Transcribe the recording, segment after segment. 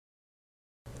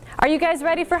Are you guys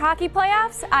ready for hockey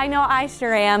playoffs? I know I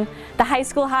sure am. The High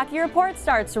School Hockey Report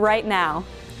starts right now.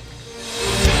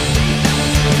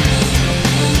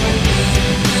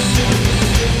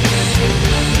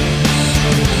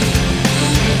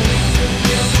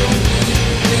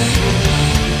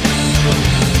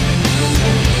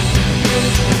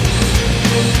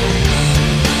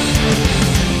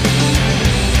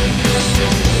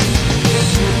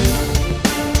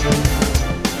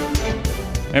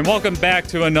 And welcome back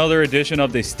to another edition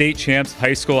of the State Champs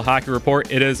High School Hockey Report.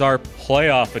 It is our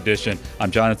playoff edition. I'm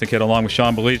Jonathan Kidd along with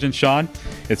Sean Belegian. Sean,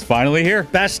 it's finally here.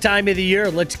 Best time of the year.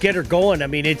 Let's get her going. I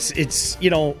mean, it's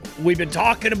we've been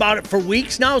talking about it for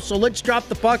weeks now, so let's drop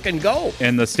the puck and go.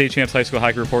 And the State Champs High School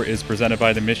Hockey Report is presented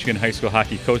by the Michigan High School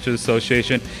Hockey Coaches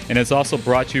Association, and it's also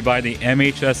brought to you by the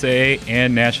MHSAA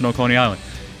and National Coney Island.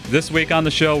 This week on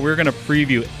the show, we're going to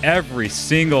preview every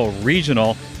single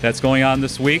regional that's going on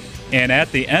this week. And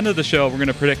at the end of the show, we're going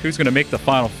to predict who's going to make the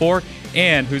Final Four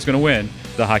and who's going to win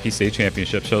the Hockey State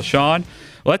Championship. So, Sean,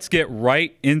 let's get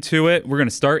right into it. We're going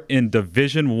to start in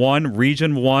Division 1,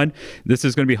 Region 1. This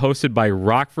is going to be hosted by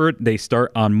Rockford. They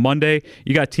start on Monday.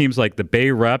 You got teams like the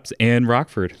Bay Reps and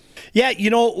Rockford. Yeah,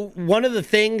 one of the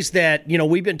things that,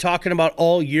 we've been talking about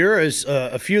all year is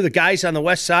a few of the guys on the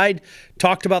west side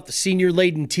talked about the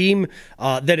senior-laden team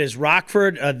that is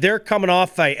Rockford. They're coming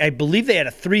off, I believe they had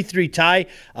a 3-3 tie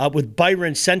with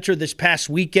Byron Center this past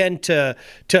weekend to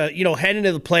head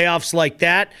into the playoffs like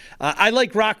that. I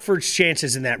like Rockford's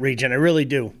chances in that region. I really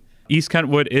do. East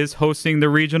Kentwood is hosting the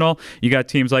regional. You got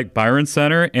teams like Byron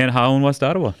Center and Howland West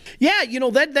Ottawa. Yeah,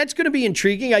 that's going to be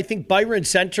intriguing. I think Byron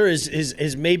Center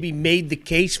is maybe made the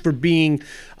case for being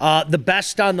the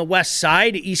best on the west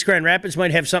side. East Grand Rapids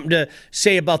might have something to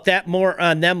say about that, more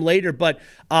on them later. But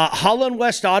Howland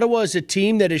West Ottawa is a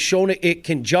team that has shown it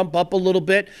can jump up a little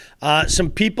bit.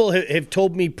 Some people have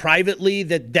told me privately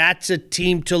that that's a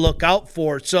team to look out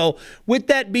for. So with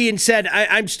that being said,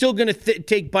 I'm still going to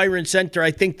take Byron Center.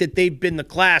 I think that they've been the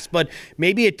class, but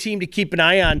maybe a team to keep an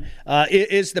eye on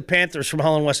is the Panthers from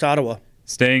Howland West Ottawa.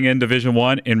 Staying in Division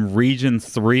 1 in Region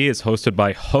 3 is hosted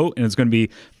by Hote, and it's going to be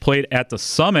played at the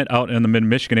Summit out in the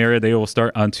mid-Michigan area. They will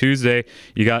start on Tuesday.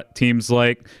 You got teams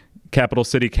like Capital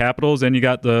City Capitals, and you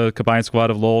got the combined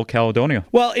squad of Lowell Caledonia.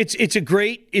 Well, it's a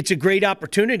great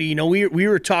opportunity. We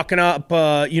were talking up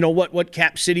what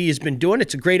Cap City has been doing.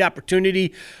 It's a great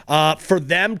opportunity for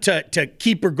them to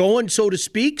keep her going, so to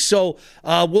speak. So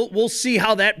we'll see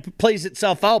how that plays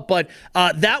itself out. But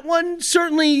that one,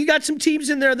 certainly, you got some teams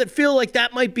in there that feel like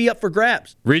that might be up for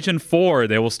grabs. Region 4,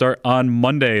 they will start on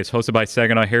Monday. It's hosted by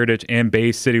Saginaw Heritage and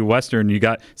Bay City Western. You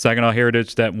got Saginaw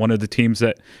Heritage, that one of the teams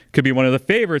that could be one of the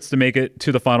favorites to make it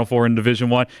to the Final Four in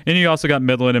Division 1. And you also got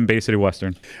Midland and Bay City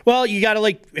Western. Well, you got to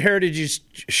like Heritage's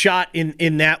shot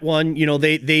in that one.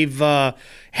 They've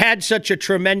had such a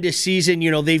tremendous season.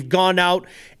 They've gone out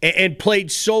and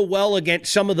played so well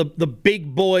against some of the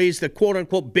big boys, the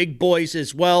quote-unquote big boys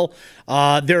as well.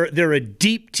 They're a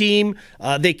deep team.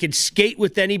 They can skate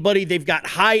with anybody. They've got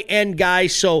high-end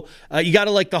guys, so you got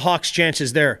to like the Hawks'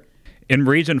 chances there. In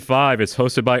Region 5, it's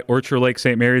hosted by Orchard Lake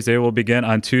St. Mary's. They will begin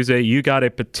on Tuesday. You got a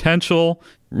potential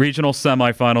regional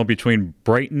semifinal between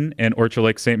Brighton and Orchard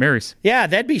Lake St. Mary's. Yeah,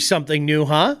 that'd be something new,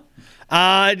 huh?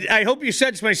 I hope you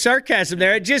sense my sarcasm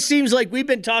there. It just seems like we've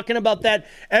been talking about that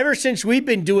ever since we've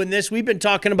been doing this. We've been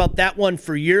talking about that one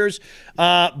for years.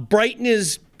 Brighton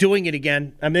is doing it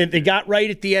again. I mean, they got right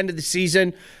at the end of the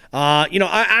season.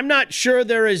 I'm not sure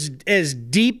they're as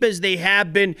deep as they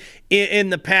have been in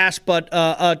the past, but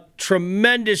a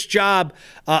tremendous job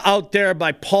out there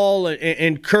by Paul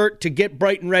and Kurt to get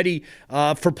Brighton ready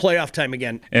for playoff time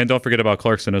again. And don't forget about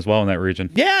Clarkson as well in that region.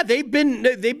 Yeah, they've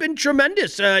been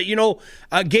tremendous.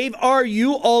 Gave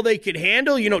RU all they could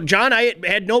handle. John, I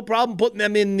had no problem putting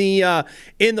them in the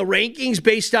rankings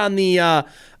based on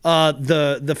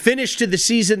the finish to the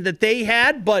season that they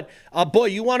had. But boy,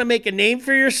 you want to make a name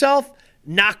for yourself?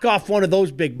 Knock off one of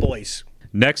those big boys.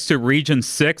 Next to Region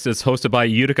 6 is hosted by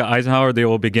Utica Eisenhower. They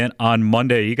will begin on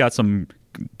Monday. You got some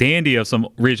dandy of some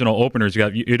regional openers. You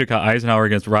got Utica Eisenhower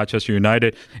against Rochester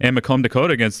United and Macomb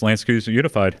Dakota against L'Anse Creuse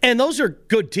Unified. And those are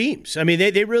good teams. I mean,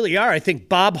 they really are. I think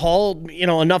Bob Hall,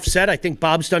 enough said. I think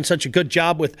Bob's done such a good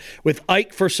job with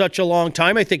Ike for such a long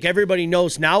time. I think everybody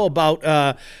knows now about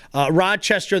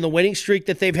Rochester and the winning streak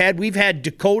that they've had. We've had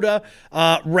Dakota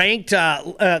ranked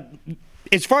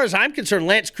as far as I'm concerned,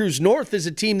 L'Anse Creuse North is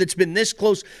a team that's been this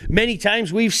close many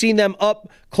times. We've seen them up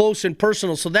close and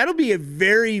personal. So that'll be a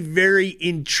very, very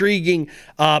intriguing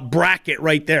bracket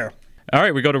right there. All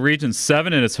right, we go to Region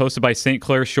 7, and it's hosted by St.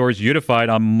 Clair Shores Unified.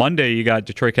 On Monday, you got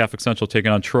Detroit Catholic Central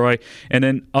taking on Troy. And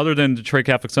then other than Detroit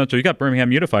Catholic Central, you got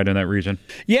Birmingham Unified in that region.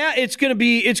 Yeah, it's going to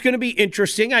be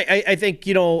interesting. I think,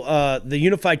 the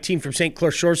Unified team from St.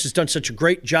 Clair Shores has done such a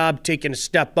great job taking a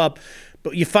step up.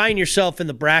 But you find yourself in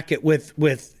the bracket with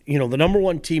the number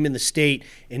one team in the state,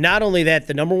 and not only that,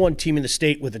 the number one team in the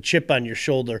state with a chip on your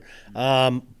shoulder.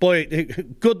 Boy,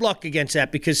 good luck against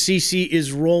that, because CC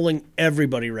is rolling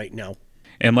everybody right now.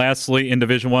 And lastly, in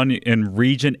Division 1, in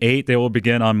Region 8, they will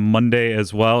begin on Monday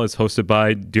as well. It's hosted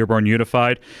by Dearborn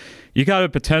Unified. You got a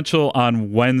potential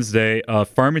on Wednesday,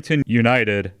 Farmington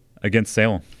United against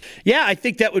Salem. Yeah, I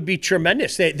think that would be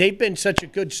tremendous. They've been such a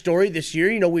good story this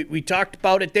year. We talked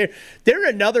about it. They're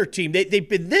another team. They've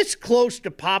been this close to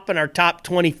popping our top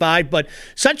 25, but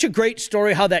such a great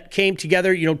story how that came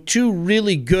together. Two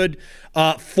really good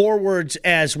forwards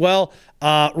as well.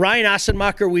 Ryan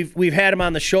Ossenmacher, we've had him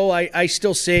on the show. I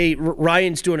still say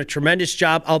Ryan's doing a tremendous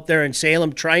job out there in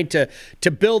Salem, trying to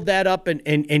build that up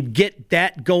and get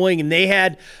that going. And they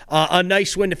had a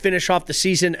nice win to finish off the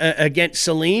season against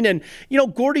Saline. And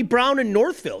Gordy Brown in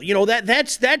Northville.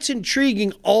 That's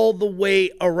intriguing all the way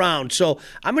around. So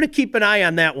I'm going to keep an eye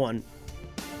on that one.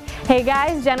 Hey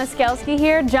guys, Jenna Skalski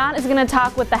here. John is going to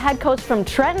talk with the head coach from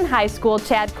Trenton High School,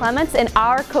 Chad Clements, in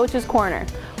our Coach's Corner.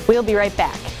 We'll be right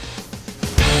back.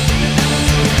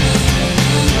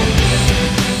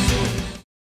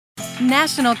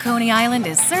 National Coney Island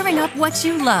is serving up what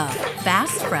you love,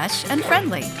 fast, fresh, and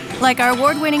friendly, like our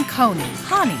award-winning Coney,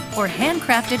 honey, or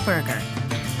handcrafted burger.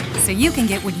 So you can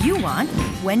get what you want,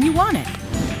 when you want it.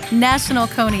 National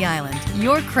Coney Island,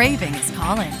 your craving is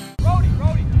calling.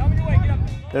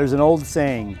 There's an old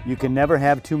saying, you can never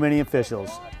have too many officials.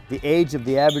 The age of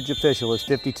the average official is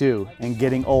 52 and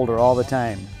getting older all the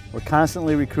time. We're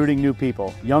constantly recruiting new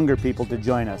people, younger people to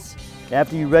join us.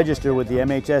 After you register with the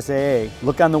MHSAA,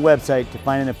 look on the website to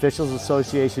find an officials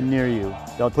association near you.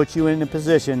 They'll put you in a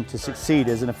position to succeed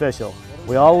as an official.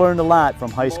 We all learned a lot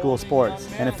from high school sports,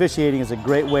 and officiating is a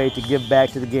great way to give back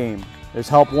to the game. There's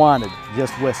help wanted,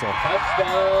 just whistle.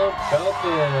 Touchdown,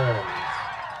 Falcons.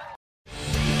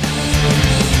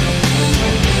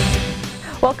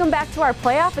 Welcome back to our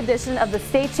playoff edition of the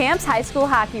State Champs High School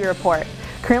Hockey Report.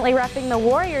 Currently repping the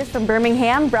Warriors from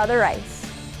Birmingham, Brother Rice.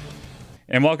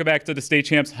 And welcome back to the State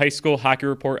Champs High School Hockey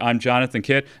Report. I'm Jonathan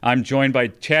Kidd. I'm joined by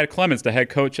Chad Clements, the head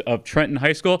coach of Trenton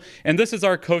High School. And this is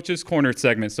our Coach's Corner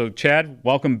segment. So, Chad,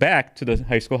 welcome back to the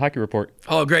High School Hockey Report.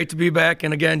 Oh, great to be back.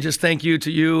 And again, just thank you to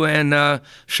you and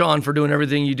Sean for doing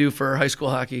everything you do for high school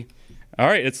hockey. All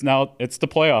right, it's the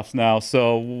playoffs now.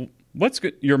 So what's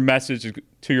your message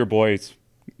to your boys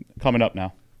coming up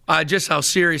now? Just how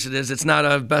serious it is. It's not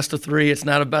a best of 3. It's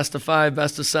not a best of 5,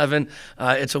 best of 7.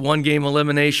 It's a one-game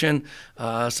elimination.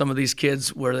 Some of these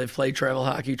kids, where they've played travel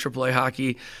hockey, AAA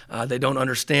hockey, they don't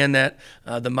understand that.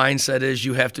 The mindset is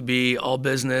you have to be all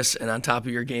business and on top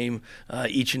of your game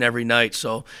each and every night.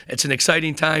 So it's an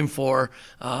exciting time for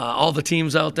all the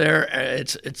teams out there.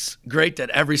 It's great that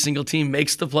every single team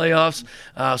makes the playoffs,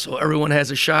 so everyone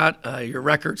has a shot. Your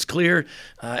record's clear.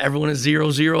 Everyone is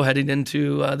 0-0 heading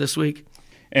into this week.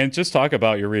 And just talk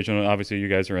about your region. Obviously, you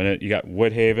guys are in it. You got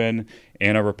Woodhaven,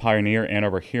 Ann Arbor Pioneer, Ann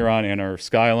Arbor Huron, Ann Arbor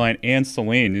Skyline, and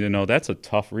Saline. That's a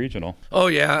tough regional. Oh,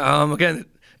 yeah. Again,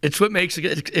 it's what makes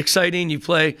it exciting. You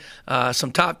play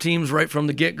some top teams right from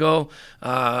the get-go.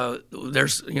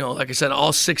 There's, like I said,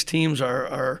 all 6 teams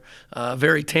are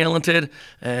very talented,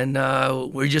 and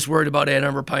we're just worried about Ann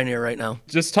Arbor Pioneer right now.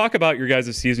 Just talk about your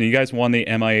guys' season. You guys won the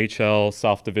MIHL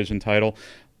South Division title.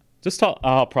 Just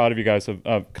how proud of you guys of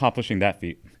accomplishing that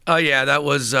feat. Yeah, that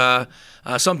was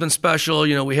something special.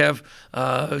 We have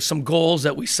some goals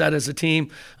that we set as a team.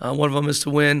 One of them is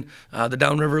to win the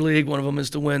Downriver League. One of them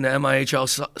is to win the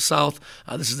MIHL South.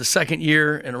 This is the second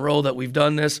year in a row that we've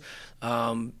done this.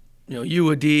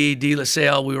 UAD, De La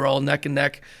Salle, we were all neck and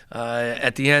neck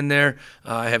at the end there.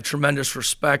 I have tremendous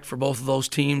respect for both of those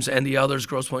teams and the others,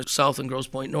 Grosse Pointe South and Grosse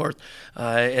Pointe North,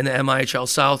 in the MIHL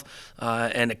South.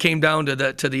 And it came down to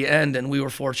the end, and we were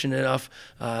fortunate enough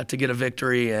to get a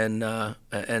victory and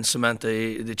cement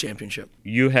the championship.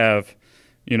 You have,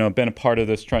 been a part of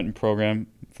this Trenton program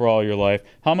for all your life.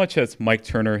 How much has Mike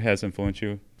Turner has influenced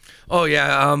you? Oh,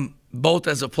 yeah. both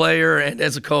as a player and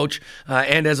as a coach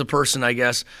and as a person, I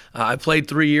guess. I played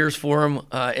 3 years for him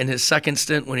in his second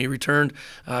stint when he returned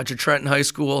to Trenton High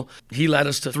School. He led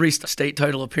us to 3 state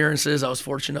title appearances. I was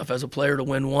fortunate enough as a player to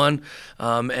win 1.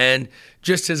 And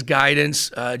just his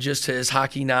guidance, just his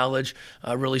hockey knowledge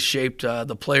really shaped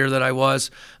the player that I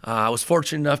was. I was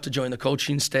fortunate enough to join the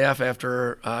coaching staff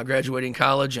after graduating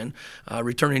college and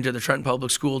returning to the Trenton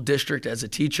Public School District as a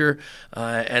teacher.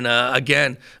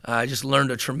 Again, I just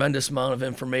learned a tremendous amount of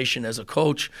information as a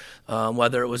coach,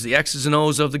 whether it was the X's and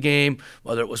O's of the game,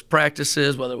 whether it was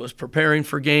practices, whether it was preparing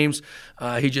for games.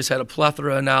 He just had a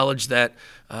plethora of knowledge that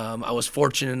I was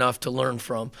fortunate enough to learn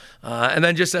from. And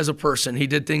then just as a person, he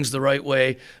did things the right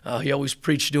way. He always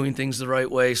preached doing things the right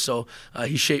way, so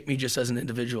he shaped me just as an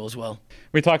individual as well.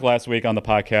 We talked last week on the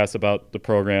podcast about the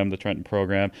program, the Trenton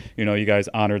program. You know, you guys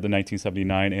honored the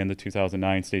 1979 and the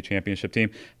 2009 state championship team.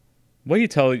 What do you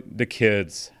tell the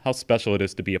kids how special it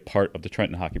is to be a part of the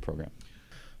Trenton hockey program?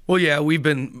 Well, yeah, we've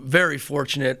been very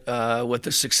fortunate with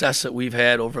the success that we've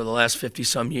had over the last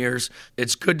 50-some years.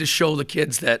 It's good to show the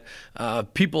kids that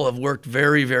people have worked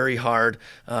very, very hard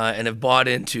and have bought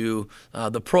into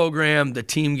the program, the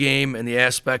team game, and the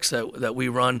aspects that we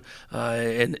run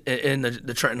in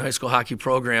the Trenton High School hockey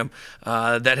program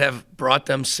that have brought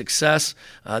them success.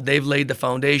 They've laid the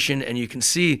foundation, and you can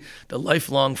see the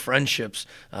lifelong friendships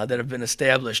that have been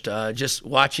established. Just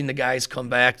watching the guys come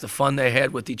back, the fun they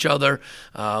had with each other,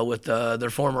 with their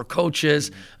former coaches,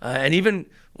 and even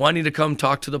wanting to come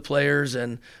talk to the players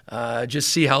and just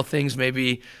see how things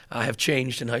maybe have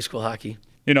changed in high school hockey.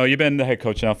 You know, you've been the head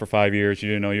coach now for 5 years.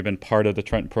 You know, you've been part of the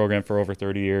Trenton program for over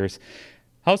 30 years.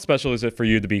 How special is it for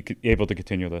you to be able to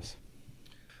continue this?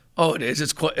 Oh, it is.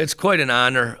 It's quite an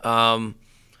honor.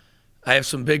 I have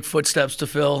some big footsteps to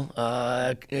fill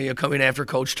coming after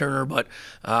Coach Turner, but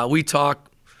we talk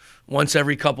once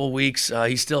every couple weeks.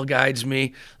 He still guides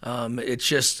me. It's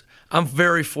just I'm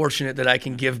very fortunate that I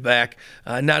can give back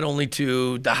not only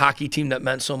to the hockey team that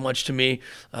meant so much to me,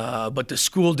 but the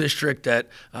school district that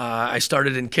I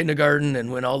started in kindergarten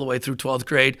and went all the way through 12th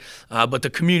grade, but the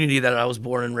community that I was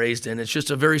born and raised in. It's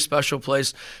just a very special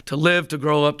place to live, to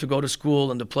grow up, to go to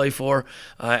school, and to play for.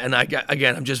 And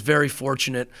I'm just very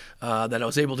fortunate that I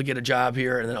was able to get a job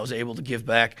here and that I was able to give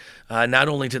back not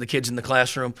only to the kids in the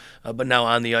classroom, but now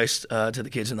on the ice to the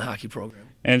kids in the hockey program.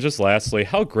 And just lastly,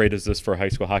 how great is this for high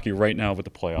school hockey right now with the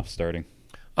playoffs starting?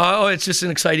 Oh, it's just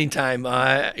an exciting time.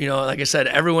 Like I said,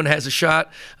 everyone has a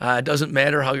shot. It doesn't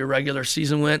matter how your regular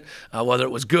season went, whether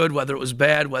it was good, whether it was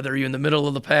bad, whether you're in the middle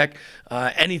of the pack.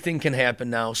 Anything can happen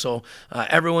now. So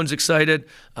everyone's excited.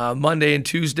 Monday and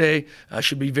Tuesday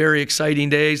should be very exciting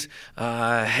days.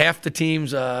 Half the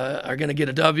teams are going to get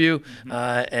a W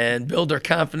and build their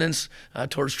confidence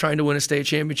towards trying to win a state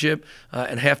championship,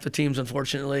 and half the teams,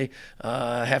 unfortunately,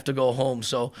 have to go home.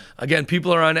 So, again,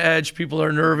 people are on edge. People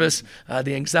are nervous.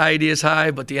 The anxiety is high,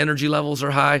 but the energy levels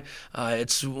are high.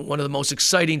 It's one of the most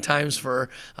exciting times for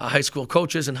high school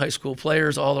coaches and high school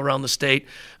players all around the state.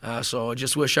 So I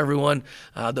just wish everyone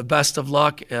the best of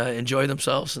luck, enjoy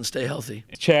themselves, and stay healthy.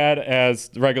 Chad, as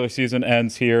the regular season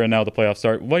ends here and now the playoffs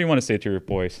start, what do you want to say to your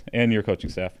boys and your coaching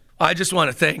staff? I just want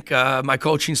to thank my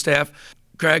coaching staff,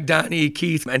 Greg, Donnie,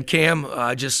 Keith, and Cam.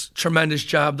 Just tremendous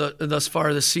job thus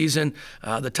far this season.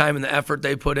 The time and the effort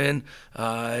they put in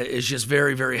is just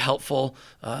very, very helpful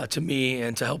to me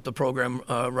and to help the program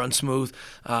run smooth.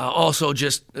 Also,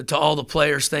 just to all the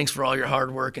players, thanks for all your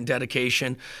hard work and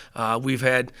dedication. We've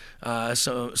had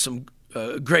some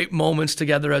great moments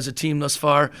together as a team thus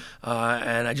far,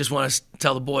 and I just want to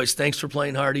tell the boys thanks for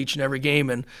playing hard each and every game,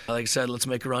 and like I said, let's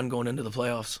make a run going into the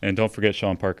playoffs. And don't forget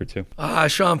Sean Parker too.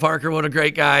 Sean Parker, what a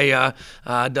great guy,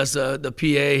 does the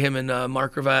PA, him and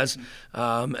Mark Revaz,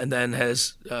 and then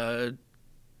has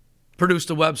produced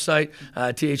a website,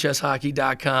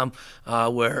 thshockey.com,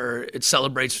 where it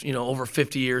celebrates over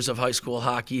 50 years of high school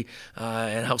hockey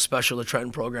and how special the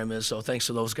Trenton program is. So thanks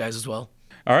to those guys as well.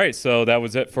 All right, so that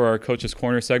was it for our Coach's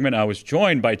Corner segment. I was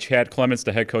joined by Chad Clements,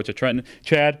 the head coach at Trenton.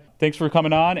 Chad, thanks for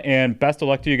coming on, and best of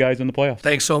luck to you guys in the playoffs.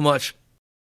 Thanks so much.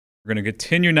 We're going to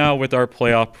continue now with our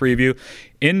playoff preview.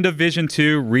 In Division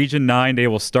II, Region 9, they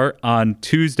will start on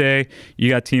Tuesday.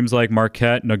 You got teams like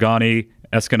Marquette, Negaunee,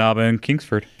 Escanaba, and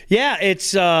Kingsford. Yeah,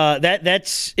 it's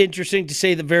that's interesting to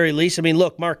say the very least. I mean,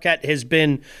 look, Marquette has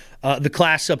been the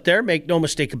class up there. Make no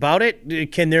mistake about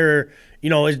it. Can there...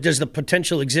 does the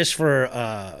potential exist for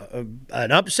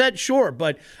an upset? Sure,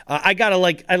 but I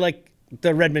like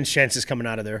the Redmond's chances coming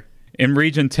out of there. In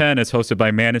Region 10, it's hosted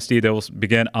by Manistee. They will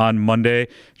begin on Monday.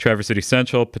 Traverse City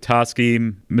Central, Petoskey,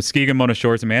 Muskegon, Mona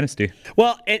Shores, and Manistee.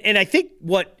 Well, and I think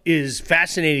what is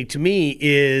fascinating to me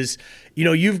is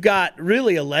you've got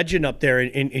really a legend up there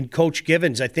in Coach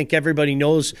Givens. I think everybody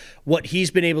knows what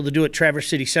he's been able to do at Traverse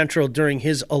City Central during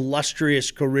his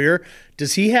illustrious career.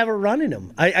 Does he have a run in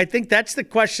him? I think that's the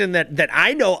question that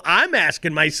I know I'm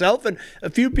asking myself, and a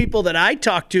few people that I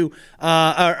talk to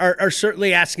are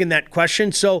certainly asking that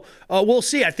question. So we'll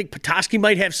see. I think Petoskey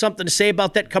might have something to say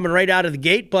about that coming right out of the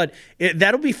gate, but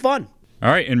that'll be fun. All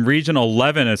right, and Region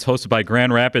 11 is hosted by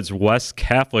Grand Rapids West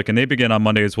Catholic, and they begin on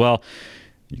Monday as well.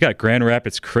 You got Grand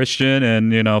Rapids Christian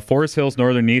and, Forest Hills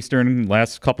Northern Eastern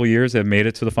last couple of years have made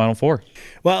it to the Final Four.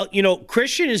 Well,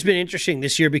 Christian has been interesting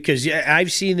this year because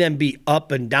I've seen them be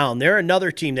up and down. They're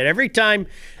another team that every time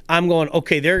I'm going,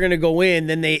 okay, they're going to go in,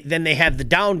 then they have the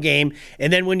down game,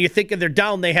 and then when you think of their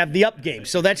down, they have the up game.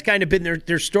 So that's kind of been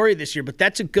their story this year, but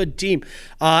that's a good team.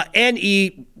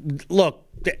 NE, look,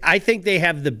 I think they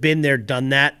have the been there, done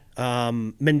that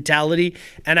mentality,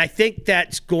 and I think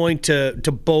that's going to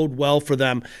bode well for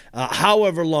them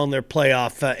however long their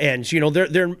playoff ends.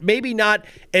 They're maybe not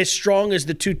as strong as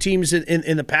the two teams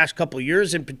in the past couple of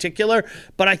years in particular,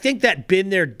 but I think that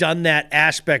been there, done that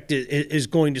aspect is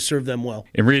going to serve them well.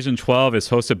 In Region 12 is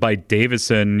hosted by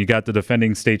Davidson. You got the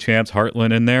defending state champs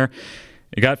Heartland in there.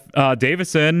 You got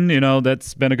Davison,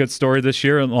 that's been a good story this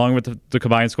year, along with the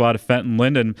combined squad of Fenton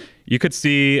Linden. You could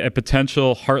see a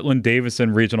potential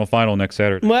Heartland-Davison regional final next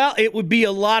Saturday. Well, it would be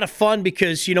a lot of fun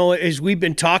because, as we've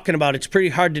been talking about, it's pretty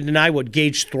hard to deny what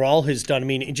Gage Thrall has done. I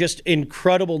mean, just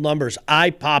incredible numbers,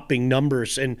 eye-popping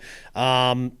numbers. And,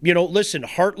 listen,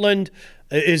 Heartland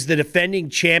is the defending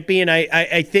champion.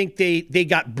 I think they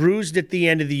got bruised at the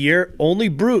end of the year, only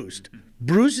bruised.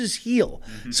 Bruises heal.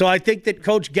 Mm-hmm. So I think that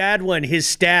Coach Gadwin, his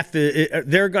staff,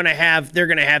 they're going to have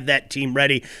that team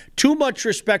ready. Too much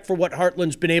respect for what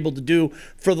Heartland's been able to do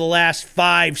for the last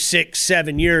 5, 6,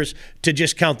 7 years to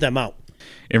just count them out.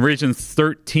 In Region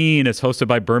 13, it's hosted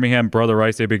by Birmingham Brother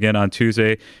Rice. They begin on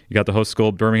Tuesday. You got the host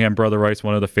school, Birmingham Brother Rice,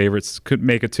 one of the favorites, could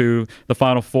make it to the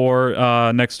Final Four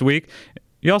next week.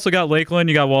 You also got Lakeland,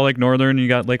 you got Wall Lake Northern, you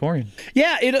got Lake Orion.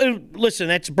 Yeah, listen,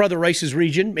 that's Brother Rice's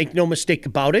region. Make no mistake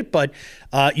about it. But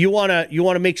you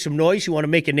wanna make some noise. You want to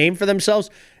make a name for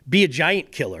themselves. Be a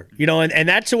giant killer, and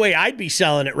that's the way I'd be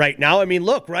selling it right now. I mean,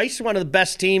 look, Rice is one of the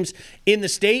best teams in the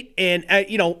state, and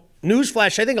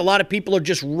newsflash, I think a lot of people are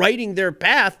just writing their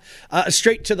path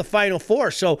straight to the Final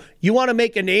Four. So you want to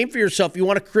make a name for yourself. You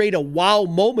want to create a wow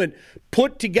moment.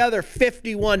 Put together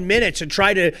 51 minutes and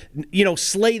try to,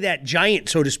 slay that giant,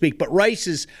 so to speak. But Rice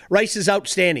is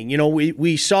outstanding.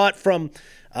 We saw it from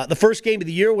the first game of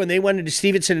the year when they went into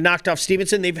Stevenson and knocked off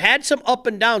Stevenson. They've had some up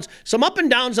and downs. Some up and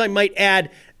downs, I might add,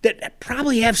 that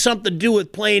probably have something to do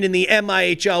with playing in the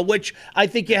MIHL, which I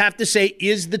think you have to say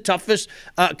is the toughest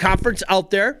conference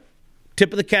out there.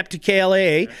 Tip of the cap to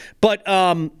KLAA. But,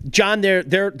 John,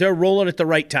 they're rolling at the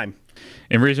right time.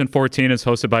 In Region 14 is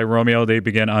hosted by Romeo. They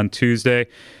begin on Tuesday.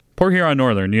 Port Huron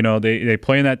Northern, they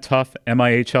play in that tough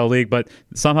MIHL league, but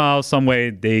somehow, some way,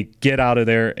 they get out of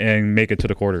there and make it to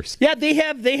the quarters. Yeah, they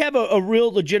have a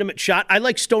real legitimate shot. I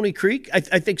like Stony Creek. I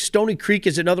think Stony Creek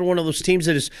is another one of those teams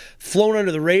that has flown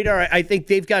under the radar. I think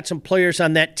they've got some players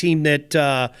on that team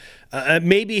that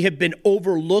maybe have been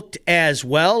overlooked as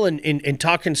well, and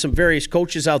talking to some various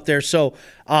coaches out there. So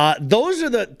those are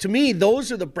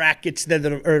the brackets that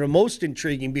are the most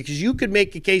intriguing, because you could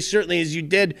make a case, certainly as you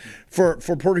did for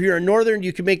Port Huron Northern,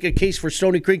 you could make a case for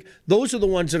Stony Creek. Those are the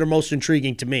ones that are most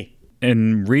intriguing to me.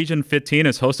 And Region 15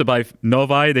 is hosted by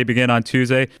Novi. They begin on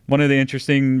Tuesday. One of the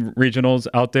interesting regionals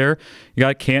out there. You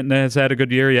got Canton that has had a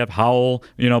good year. You have Howell.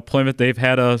 Plymouth, they've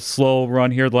had a slow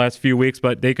run here the last few weeks,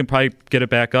 but they can probably get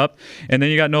it back up. And then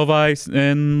you got Novi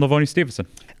and Livonia Stevenson.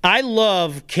 I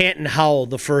love Canton Howell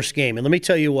the first game, and let me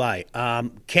tell you why.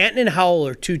 Canton and Howell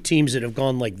are two teams that have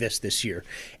gone like this year,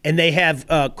 and they have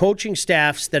coaching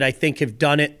staffs that I think have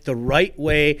done it the right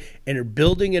way and are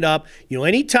building it up.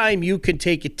 Anytime you can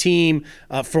take a team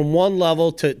from one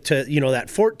level to that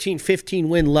 14, 15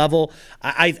 win level,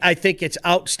 I think it's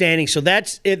outstanding. So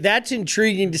that's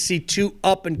intriguing to see two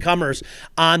up and comers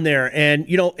on there. And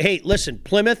hey, listen,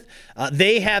 Plymouth,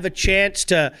 they have a chance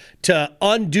to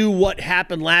undo what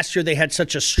happened last year. They had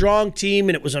such a strong team,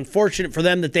 and it was unfortunate for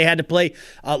them that they had to play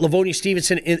Livonia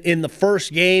Stevenson in the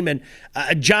first game. And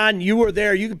John, you were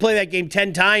there. You could play that game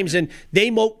 10 times, and they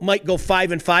might go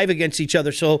 5-5 against each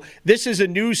other. So this is a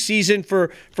new season for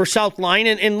South Line.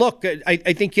 And look, I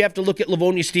think you have to look at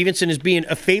Livonia Stevenson as being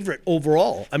a favorite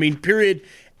overall. I mean, period.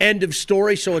 End of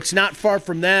story. So it's not far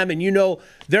from them, and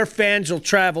their fans will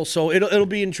travel, so it'll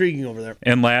be intriguing over there.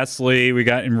 And lastly, we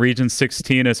got in Region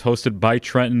 16 is hosted by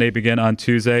Trenton. They begin on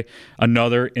Tuesday.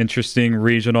 Another interesting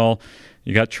regional.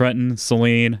 You got Trenton,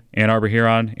 Saline, Ann Arbor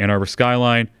Huron, Ann Arbor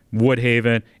Skyline,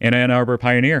 Woodhaven, and Ann Arbor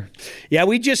Pioneer. Yeah,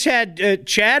 we just had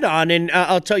Chad on, and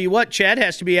I'll tell you what, Chad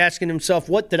has to be asking himself,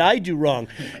 what did I do wrong?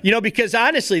 Because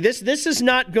honestly, this is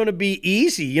not going to be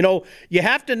easy. You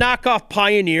have to knock off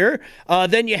Pioneer,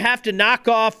 then you have to knock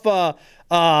off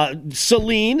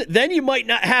Saline, then you might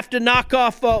not have to knock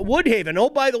off Woodhaven. Oh,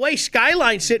 by the way,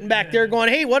 Skyline's sitting back there going,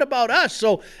 hey, what about us?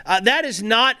 So that is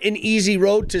not an easy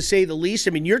road, to say the least.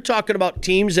 I mean, you're talking about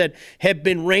teams that have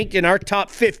been ranked in our top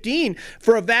 15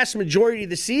 for a vast majority of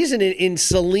the season in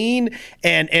Saline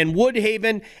and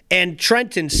Woodhaven and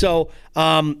Trenton. So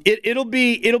it'll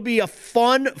be a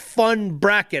fun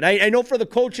bracket. I know for the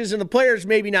coaches and the players,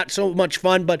 maybe not so much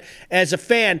fun, but as a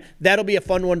fan, that'll be a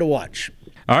fun one to watch.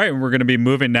 All right, we're going to be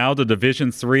moving now to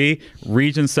Division III.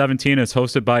 Region 17 is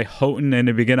hosted by Houghton, and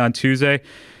they begin on Tuesday.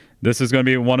 This is going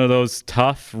to be one of those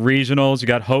tough regionals. You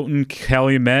got Houghton,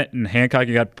 Calumet, and Hancock.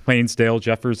 You got Plainsdale,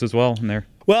 Jeffers as well in there.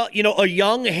 Well, a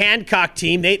young Hancock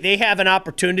team, they have an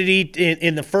opportunity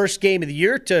in the first game of the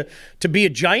year to be a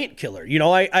giant killer.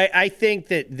 I think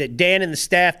that Dan and the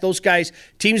staff, those guys,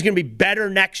 team's going to be better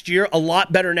next year, a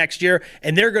lot better next year,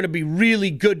 and they're going to be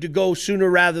really good to go sooner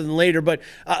rather than later. But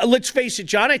let's face it,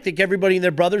 John, I think everybody and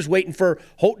their brothers waiting for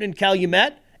Houghton and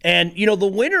Calumet. And, the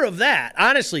winner of that,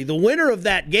 honestly, the winner of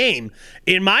that game,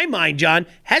 in my mind, John,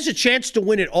 has a chance to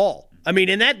win it all. I mean,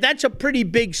 and that's a pretty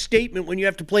big statement when you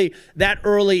have to play that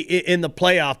early in the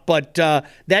playoff, but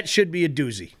that should be a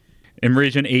doozy. In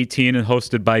Region 18 and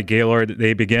hosted by Gaylord,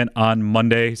 they begin on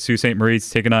Monday. Sault Ste. Marie's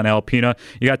taking on Alpena.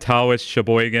 You got Tawas,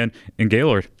 Sheboygan, and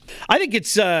Gaylord. I think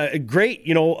it's great.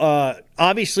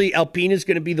 Obviously, Alpena is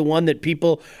going to be the one that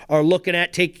people are looking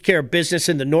at, taking care of business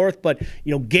in the north. But,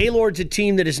 Gaylord's a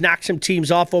team that has knocked some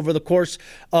teams off over the course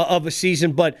of a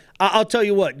season. But I'll tell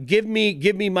you what, give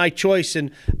me my choice,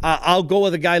 and I'll go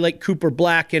with a guy like Cooper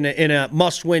Black in a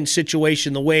must-win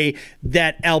situation, the way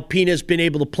that Alpena's been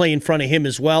able to play in front of him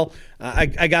as well.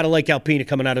 I got to like Alpena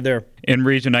coming out of there. In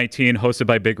Region 19, hosted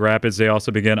by Big Rapids, they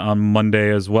also begin on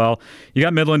Monday as well. You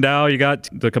got Midland Dow, you got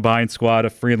the combined squad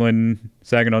of Freeland,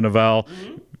 Saginaw Novell,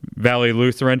 Valley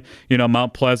Lutheran,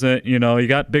 Mount Pleasant, you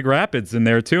got Big Rapids in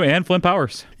there too, and Flint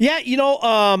Powers. Yeah,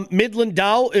 Midland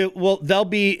Dow, they'll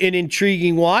be an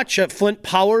intriguing watch. Flint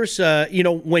Powers,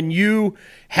 when you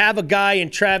have a guy in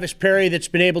Travis Perry that's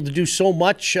been able to do so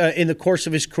much in the course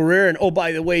of his career, and oh,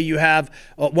 by the way, you have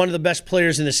one of the best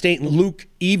players in the state, Luke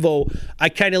Evo, I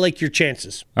kind of like your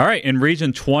chances. All right, in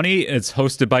Region 20, it's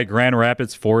hosted by Grand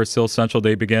Rapids, Forest Hill Central.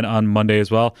 They begin on Monday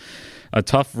as well. A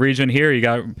tough region here. You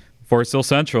got Forest Hill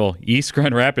Central, East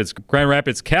Grand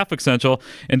Rapids Catholic Central,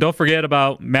 and don't forget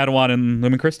about Matawan and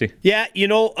Lumen Christi. Yeah,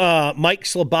 Mike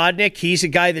Slobodnik, he's a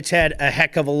guy that's had a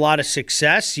heck of a lot of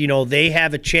success. They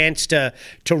have a chance to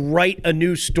write a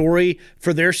new story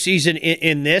for their season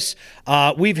in this.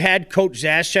 We've had Coach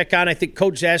Zaschek on. I think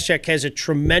Coach Zaschek has a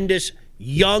tremendous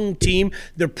young team.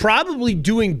 They're probably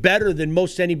doing better than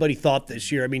most anybody thought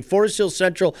this year. I mean, Forest Hill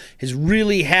Central has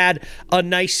really had a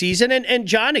nice season. And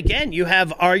John, again, you have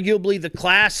arguably the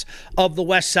class of the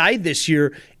West Side this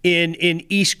year in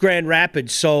East Grand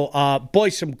Rapids. So,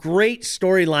 some great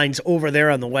storylines over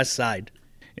there on the West Side.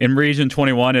 In Region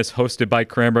 21 is hosted by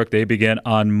Cranbrook. They begin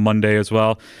on Monday as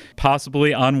well.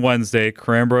 Possibly on Wednesday,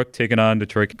 Cranbrook taking on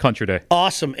Detroit Country Day.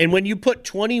 Awesome. And when you put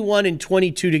 21 and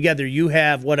 22 together, you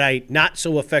have what I not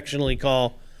so affectionately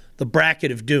call the bracket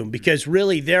of doom, because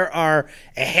really there are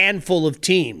a handful of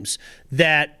teams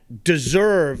that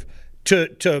deserve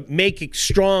to make a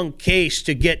strong case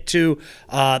to get to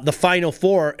the Final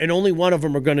Four, and only one of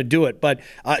them are going to do it. But,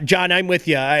 John, I'm with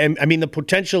you. I mean, the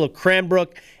potential of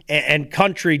Cranbrook and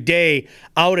Country Day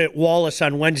out at Wallace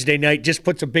on Wednesday night just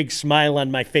puts a big smile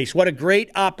on my face. What a great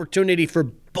opportunity for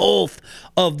both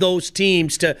of those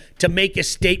teams to make a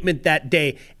statement that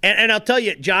day. And I'll tell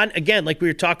you, John, again, like we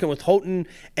were talking with Houghton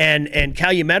and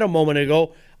Calumet a moment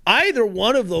ago, either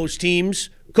one of those teams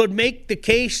could make the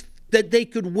case that they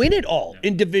could win it all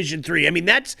in Division III. I mean,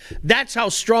 that's how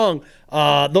strong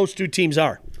those two teams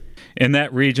are. In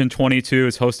that Region 22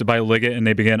 is hosted by Liggett, and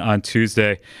they begin on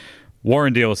Tuesday.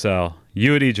 Warren De La Salle,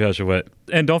 UD Jesuit,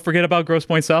 and don't forget about Grosse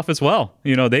Pointe South as well.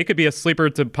 They could be a sleeper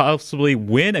to possibly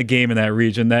win a game in that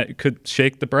region that could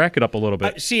shake the bracket up a little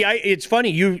bit. It's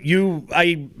funny.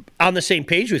 I'm on the same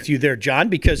page with you there, John,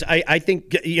 because I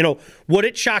think, would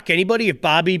it shock anybody if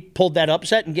Bobby pulled that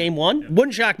upset in Game 1?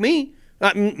 Wouldn't shock me.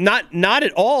 Not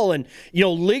at all. And,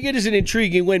 Liggett is an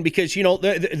intriguing win because,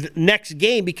 the next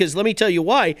game, because let me tell you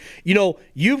why.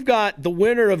 You've got the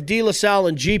winner of De La Salle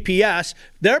and GPS.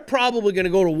 They're probably going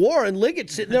to go to war, and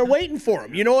Liggett's sitting there waiting for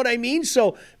them. You know what I mean?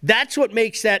 So that's what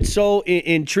makes that so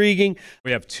intriguing.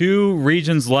 We have 2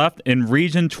 regions left, and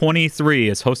Region 23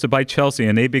 is hosted by Chelsea,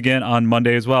 and they begin on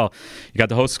Monday as well. You got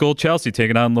the host school, Chelsea,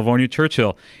 taking on Livonia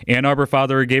Churchill. Ann Arbor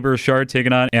Father Gabriel Richard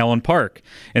taking on Allen Park.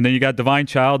 And then you got Divine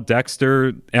Child,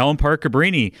 Dexter, Allen Park,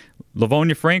 Cabrini,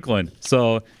 Livonia Franklin.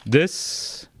 So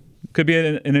this could be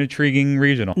an intriguing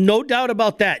regional. No doubt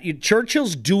about that.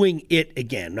 Churchill's doing it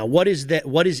again. Now, what is that?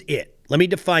 What is it? Let me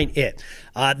define it.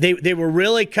 They were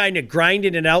really kind of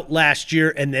grinding it out last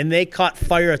year, and then they caught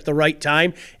fire at the right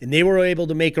time, and they were able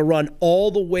to make a run all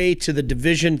the way to the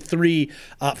Division III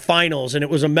finals. And it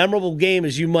was a memorable game,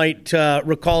 as you might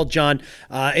recall, John,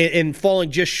 in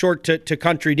falling just short to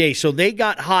Country Day. So they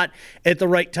got hot at the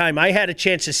right time. I had a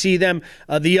chance to see them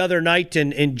the other night,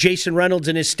 and Jason Reynolds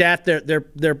and his staff,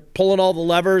 they're pulling all the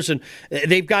levers, and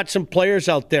they've got some players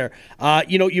out there.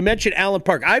 You mentioned Allen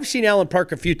Park. I've seen Allen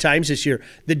Park a few times this year.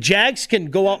 The Jags can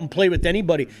go out and play with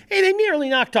anybody. Hey, they nearly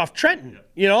knocked off Trenton.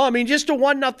 Just a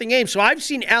 1-0 game. So I've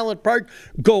seen Allen Park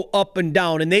go up and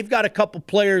down, and they've got a couple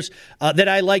players that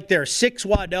I like there. Six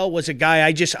Waddell was a guy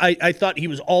I thought he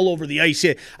was all over the ice.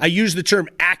 I use the term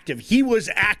active. He was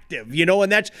active,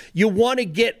 and that's, you want to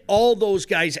get all those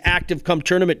guys active come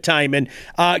tournament time. And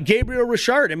Gabriel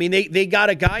Richard, they got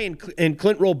a guy in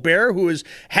Clint Robert who has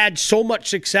had so much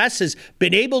success, has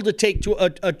been able to take to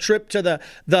a trip to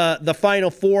the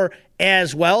Final Four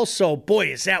as well. So, boy,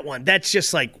 is that one. That's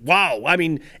just like, wow.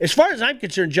 As far as I'm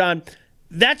concerned, John,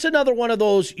 that's another one of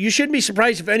those. You shouldn't be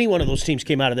surprised if any one of those teams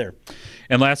came out of there.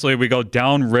 And lastly, we go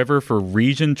downriver for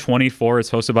Region 24.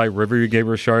 It's hosted by Riverview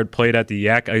Gabriel Richard, played at the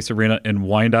Yak Ice Arena in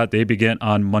Wyandotte. They begin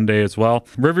on Monday as well.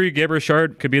 Riverview Gabriel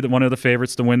Richard could be one of the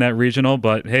favorites to win that regional,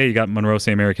 but hey, you got Monroe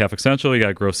St. Mary Catholic Central, you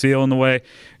got Grosse-Ile in the way,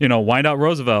 Wyandotte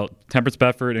Roosevelt, Temperance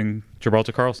Bedford, and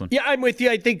Gibraltar Carlson. Yeah, I'm with you.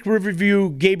 I think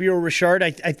Riverview Gabriel Richard,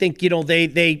 I think,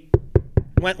 they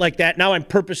went like that. Now I'm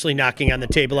purposely knocking on the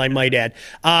table, I might add.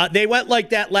 They went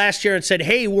like that last year and said,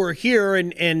 hey, we're here,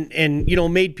 and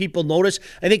made people notice.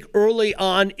 I think early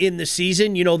on in the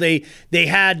season, they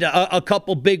had a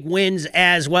couple big wins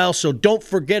as well, so don't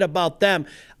forget about them.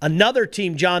 Another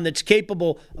team, John, that's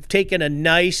capable of taking a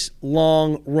nice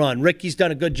long run. Ricky's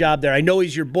done a good job there. I know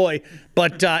he's your boy,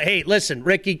 but hey, listen,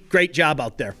 Ricky, great job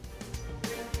out there.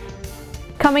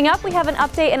 Coming up, we have an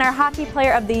update in our Hockey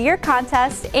Player of the Year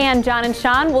contest, and John and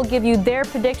Sean will give you their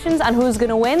predictions on who's going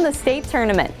to win the state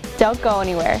tournament. Don't go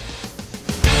anywhere.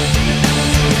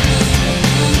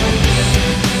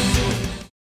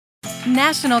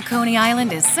 National Coney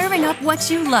Island is serving up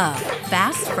what you love,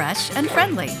 fast, fresh, and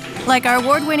friendly, like our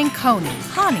award-winning Coney,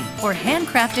 Honey, or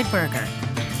handcrafted burger.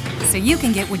 So you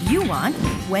can get what you want,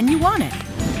 when you want it.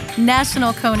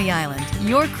 National Coney Island,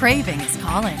 your craving is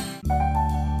calling.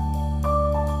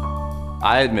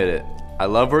 I admit it, I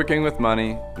love working with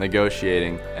money,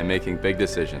 negotiating, and making big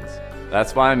decisions.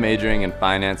 That's why I'm majoring in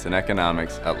finance and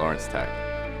economics at Lawrence Tech.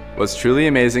 What's truly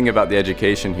amazing about the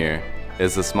education here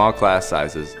is the small class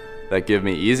sizes that give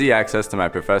me easy access to my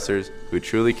professors who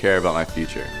truly care about my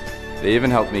future. They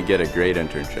even helped me get a great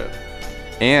internship.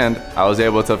 And I was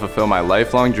able to fulfill my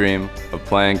lifelong dream of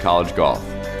playing college golf.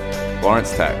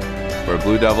 Lawrence Tech, where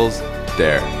Blue Devils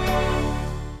dare.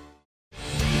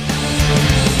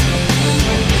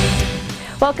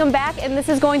 Welcome back, and this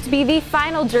is going to be the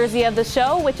final jersey of the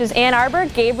show, which is Ann Arbor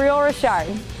Gabriel Richard.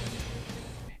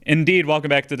 Indeed, welcome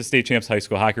back to the State Champs High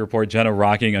School Hockey Report. Jenna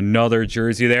rocking another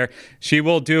jersey there. She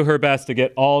will do her best to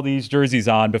get all these jerseys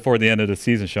on before the end of the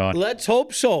season, Sean. Let's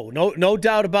hope so. No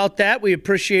doubt about that. We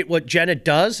appreciate what Jenna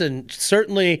does, and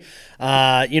certainly,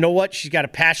 you know what? She's got a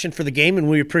passion for the game, and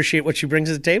we appreciate what she brings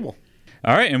to the table.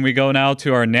 All right, and we go now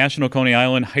to our National Coney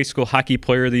Island High School Hockey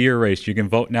Player of the Year race. You can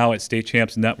vote now at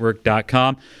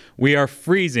statechampsnetwork.com. We are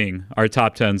freezing our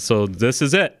top 10, so this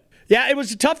is it. Yeah, it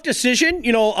was a tough decision.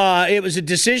 It was a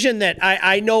decision that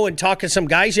I know, in talking to some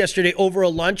guys yesterday over a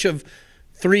lunch of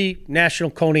 3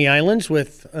 National Coney Islands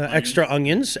with extra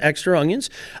onions.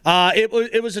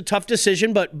 It was a tough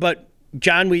decision, but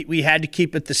John, we had to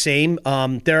keep it the same.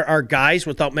 There are guys,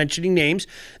 without mentioning names,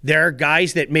 there are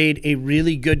guys that made a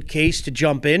really good case to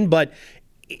jump in, but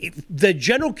the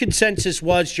general consensus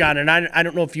was, John, and I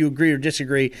don't know if you agree or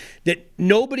disagree, that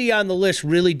nobody on the list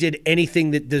really did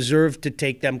anything that deserved to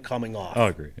take them coming off. I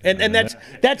agree. And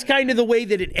that's kind of the way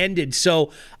that it ended.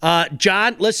 So,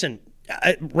 John, listen,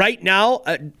 right now,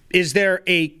 is there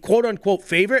a quote-unquote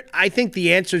favorite? I think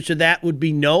the answer to that would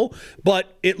be no,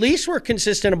 but at least we're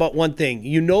consistent about one thing.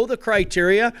 You know the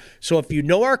criteria, so if you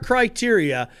know our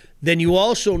criteria, then you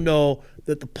also know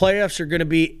that the playoffs are going to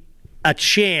be a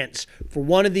chance for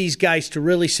one of these guys to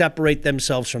really separate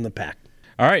themselves from the pack.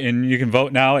 All right, and you can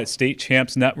vote now at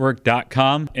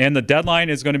statechampsnetwork.com. And the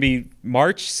deadline is going to be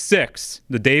March 6th,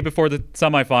 the day before the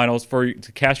semifinals,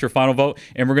 to cast your final vote.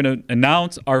 And we're going to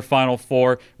announce our Final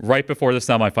Four right before the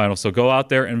semifinals. So go out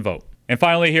there and vote. And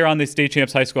finally, here on the State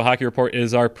Champs High School Hockey Report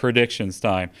is our predictions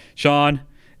time. Sean,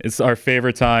 it's our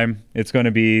favorite time. It's going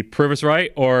to be prove us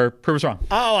right or prove us wrong.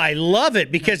 Oh, I love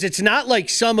it because it's not like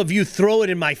some of you throw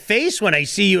it in my face when I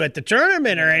see you at the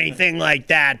tournament or anything like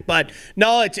that. But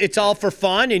no, it's all for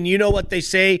fun. And you know what they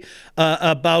say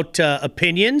about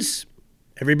opinions.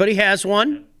 Everybody has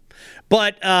one.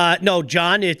 But no,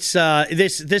 John, it's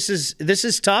this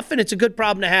is tough, and it's a good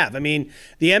problem to have. I mean,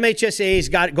 the MHSAA has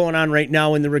got it going on right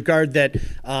now in the regard that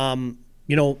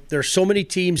there's so many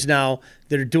teams now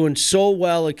that are doing so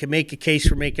well and can make a case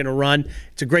for making a run.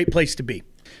 It's a great place to be.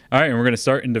 All right, and we're going to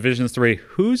start in Division 3.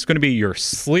 Who's going to be your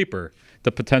sleeper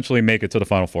to potentially make it to the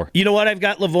Final Four? You know what? I've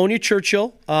got Livonia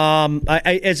Churchill.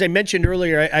 As I mentioned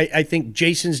earlier, I think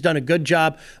Jason's done a good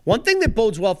job. One thing that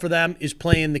bodes well for them is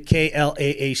playing the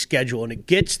KLAA schedule, and it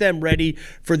gets them ready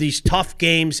for these tough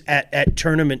games at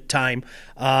tournament time.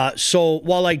 So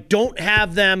while I don't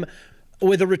have them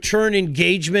with a return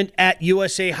engagement at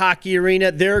USA Hockey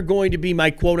Arena, they're going to be my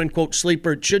quote-unquote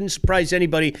sleeper. It shouldn't surprise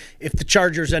anybody if the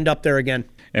Chargers end up there again.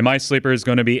 And my sleeper is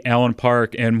going to be Allen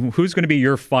Park. And who's going to be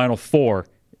your Final Four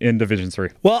in Division 3?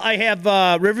 Well, I have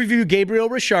Riverview Gabriel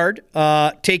Richard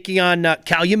taking on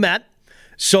Calumet.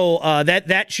 So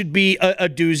that should be a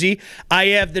doozy. I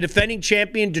have the defending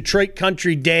champion Detroit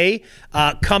Country Day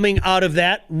coming out of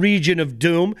that region of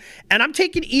doom. And I'm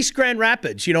taking East Grand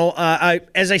Rapids.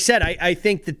 As I said, I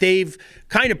think that they've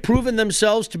kind of proven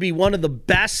themselves to be one of the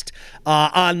best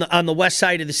on the west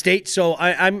side of the state. So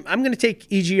I'm going to take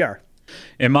EGR.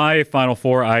 In my Final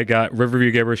Four, I got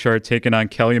Riverview Gabriel Richard taking on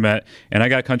Calumet, and I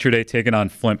got Country Day taking on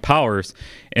Flint Powers.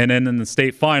 And then in the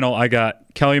state final, I got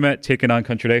Calumet taking on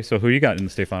Country Day. So who you got in the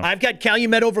state final? I've got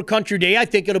Calumet over Country Day. I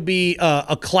think it'll be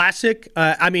a classic.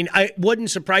 It wouldn't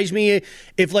surprise me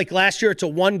if, like last year, it's a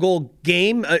one-goal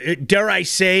game. Dare I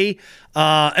say,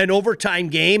 an overtime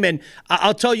game. And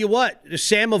I'll tell you what,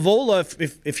 Sam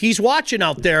Avola, if he's watching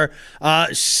out there,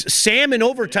 Sam in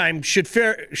overtime should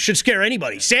scare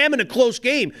anybody. Sam in a close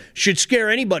game should scare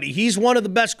anybody. He's one of the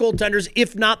best goaltenders,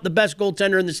 if not the best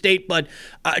goaltender in the state. But,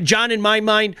 John, in my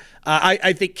mind,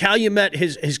 I think Calumet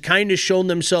has kind of shown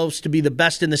themselves to be the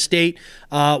best in the state.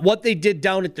 What they did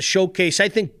down at the showcase, I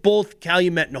think both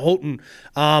Calumet and Houghton,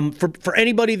 for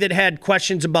anybody that had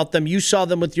questions about them, you saw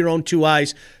them with your own two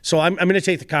eyes. So I'm going to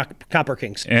take the Copper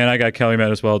Kings. And I got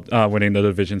Calumet as well, winning the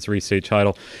Division 3 state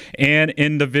title. And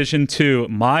in Division 2,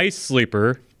 my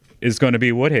sleeper is going to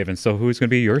be Woodhaven. So who's going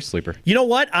to be your sleeper? You know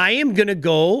what? I am going to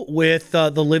go with the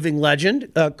living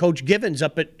legend, Coach Givens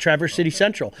up at Traverse City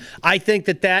Central. I think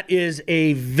that is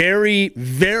a very,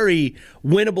 very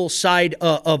winnable side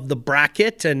of the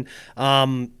bracket. And,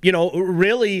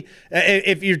 really,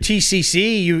 if you're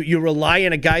TCC, you rely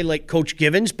on a guy like Coach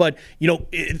Givens. But,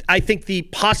 I think the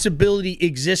possibility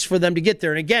exists for them to get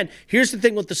there. And, again, here's the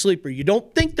thing with the sleeper. You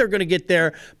don't think they're going to get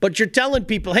there, but you're telling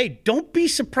people, hey, don't be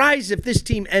surprised if this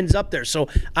team ends up there. So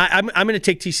I'm going to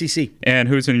take TCC. And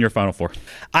who's in your Final Four?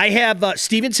 I have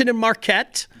Stevenson and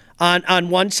Marquette on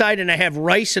one side, and I have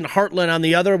Rice and Heartland on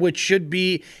the other, which should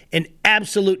be an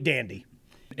absolute dandy.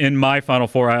 In my Final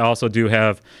Four, I also do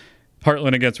have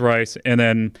Heartland against Rice, and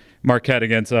then Marquette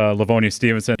against Livonia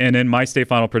Stevenson. And in my state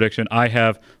final prediction, I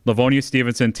have Livonia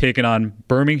Stevenson taking on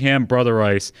Birmingham Brother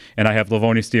Rice, and I have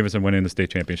Livonia Stevenson winning the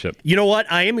state championship. You know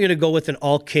what? I am going to go with an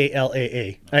all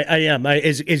KLAA. I am.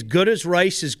 As good as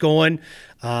Rice is going,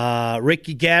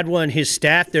 Ricky Gadwa and his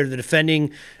staff, they're the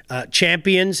defending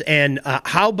champions. And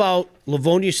how about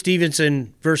Livonia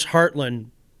Stevenson versus Heartland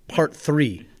Part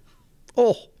 3?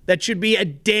 Oh, that should be a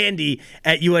dandy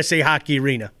at USA Hockey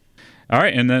Arena. All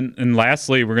right, and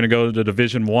lastly, we're going to go to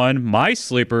Division 1. My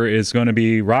sleeper is going to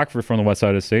be Rockford from the west side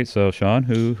of the state. So, Sean,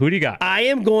 who do you got? I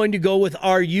am going to go with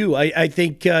RU. I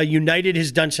think United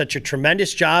has done such a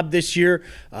tremendous job this year.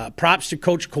 Props to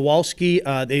Coach Kowalski.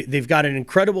 They've got an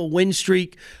incredible win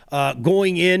streak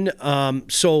going in.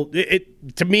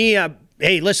 To me,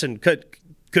 hey, listen, could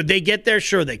they get there?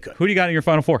 Sure they could. Who do you got in your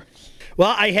Final Four?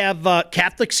 Well, I have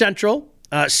Catholic Central,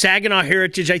 Saginaw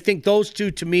Heritage. I think those two,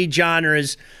 to me, John, are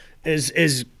as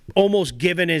almost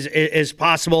given as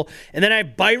possible. And then I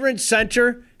have Byron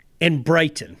Center and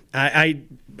Brighton.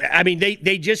 I mean,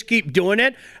 they just keep doing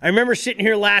it. I remember sitting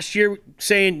here last year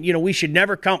saying, we should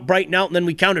never count Brighton out, and then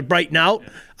we counted Brighton out.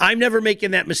 I'm never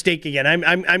making that mistake again.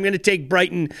 I'm going to take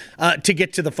Brighton to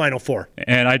get to the Final Four.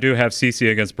 And I do have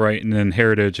CC against Brighton and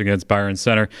Heritage against Byron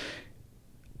Center.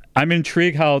 I'm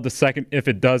intrigued how if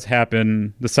it does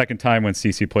happen the second time when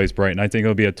CC plays Brighton, I think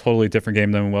it'll be a totally different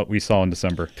game than what we saw in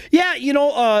December. Yeah,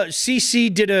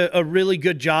 CC did a really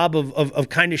good job of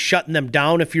kind of shutting them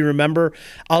down, if you remember,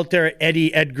 out there at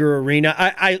Eddie Edgar Arena.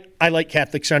 I like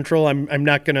Catholic Central. I'm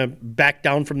not going to back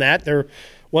down from that. They're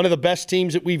one of the best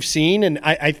teams that we've seen, and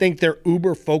I think they're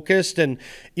uber focused. And,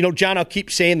 John, I'll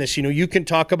keep saying this. You can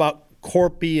talk about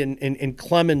Corpy and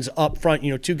Clemens up front,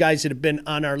 two guys that have been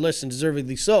on our list and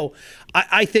deservedly so.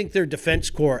 I think their defense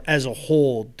core as a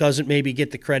whole doesn't maybe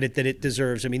get the credit that it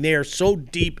deserves. I mean, they are so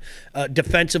deep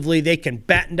defensively. They can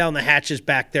batten down the hatches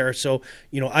back there. So,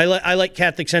 I like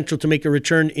Catholic Central to make a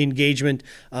return engagement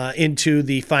into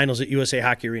the finals at USA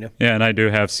Hockey Arena. Yeah, and I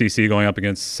do have CC going up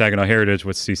against Saginaw Heritage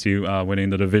with CC winning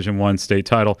the Division I state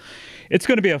title. It's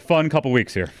going to be a fun couple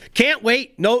weeks here. Can't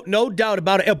wait. No doubt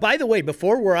about it. Oh, by the way,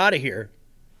 before we're out of here,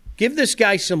 give this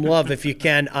guy some love if you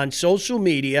can on social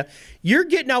media.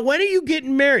 Now, when are you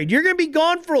getting married? You're going to be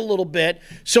gone for a little bit,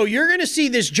 so you're going to see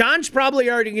this. John's probably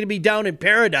already going to be down in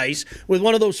paradise with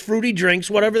one of those fruity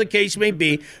drinks, whatever the case may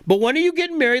be. But when are you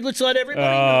getting married? Let's let everybody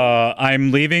know.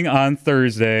 I'm leaving on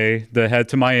Thursday to head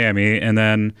to Miami, and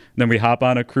then we hop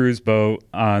on a cruise boat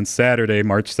on Saturday,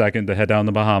 March 2nd, to head down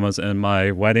the Bahamas. And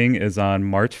my wedding is on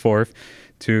March 4th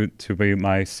to be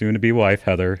my soon-to-be wife,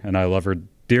 Heather, and I love her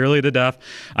dearly to death.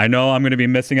 I know I'm going to be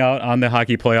missing out on the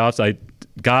hockey playoffs. I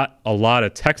got a lot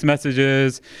of text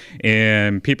messages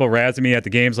and people razzing me at the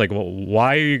games like, well,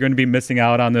 why are you going to be missing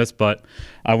out on this? But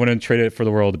I wouldn't trade it for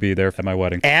the world to be there at my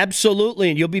wedding. Absolutely,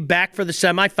 and you'll be back for the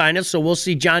semifinals, so we'll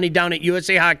see Johnny down at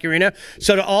USA Hockey Arena.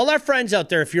 So to all our friends out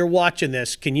there, if you're watching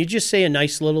this, can you just say a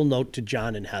nice little note to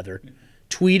John and Heather?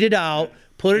 Tweet it out.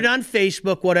 Put it on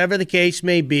Facebook, whatever the case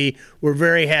may be. We're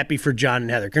very happy for John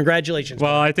and Heather. Congratulations.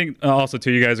 Well, I think also,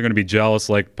 too, you guys are going to be jealous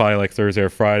probably like Thursday or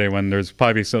Friday when there's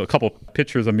probably a couple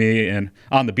pictures of me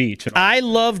on the beach. I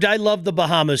loved the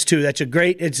Bahamas, too. It's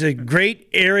a great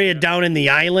area down in the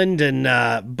island. And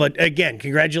but, again,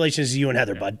 congratulations to you and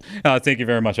Heather, bud. Thank you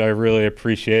very much. I really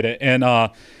appreciate it. And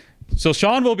so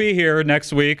Sean will be here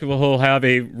next week. We'll have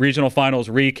a regional finals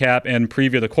recap and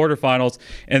preview the quarterfinals.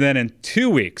 And then in 2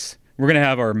 weeks, we're going to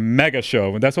have our mega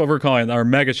show. That's what we're calling our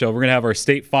mega show. We're going to have our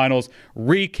state finals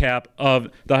recap of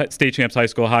the State Champs High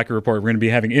School Hockey Report. We're going to be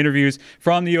having interviews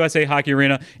from the USA Hockey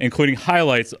Arena, including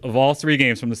highlights of all 3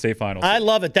 games from the state finals. I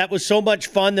love it. That was so much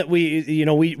fun that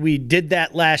we did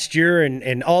that last year,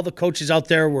 and all the coaches out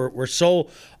there were so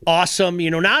awesome.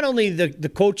 Not only the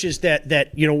coaches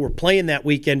that were playing that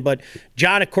weekend, but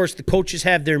John, of course, the coaches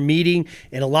have their meeting,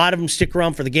 and a lot of them stick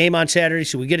around for the game on Saturday,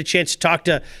 so we get a chance to talk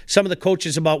to some of the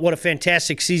coaches about what a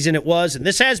fantastic season it was. And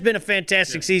this has been a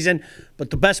fantastic season, but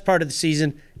the best part of the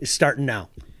season is starting now.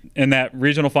 And that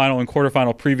regional final and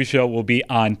quarterfinal preview show will be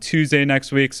on Tuesday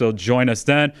next week, so join us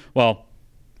then. Well,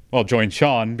 join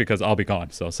Sean because I'll be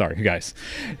gone. So sorry, guys.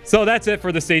 So that's it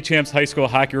for the State Champs High School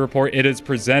Hockey Report. It is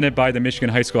presented by the Michigan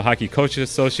High School Hockey Coaches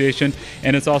Association,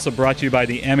 and it's also brought to you by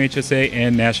the MHSA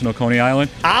and National Coney Island.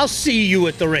 I'll see you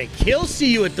at the rink. He'll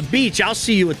see you at the beach. I'll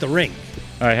see you at the rink.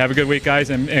 All right, have a good week, guys,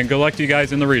 and good luck to you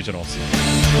guys in the regionals.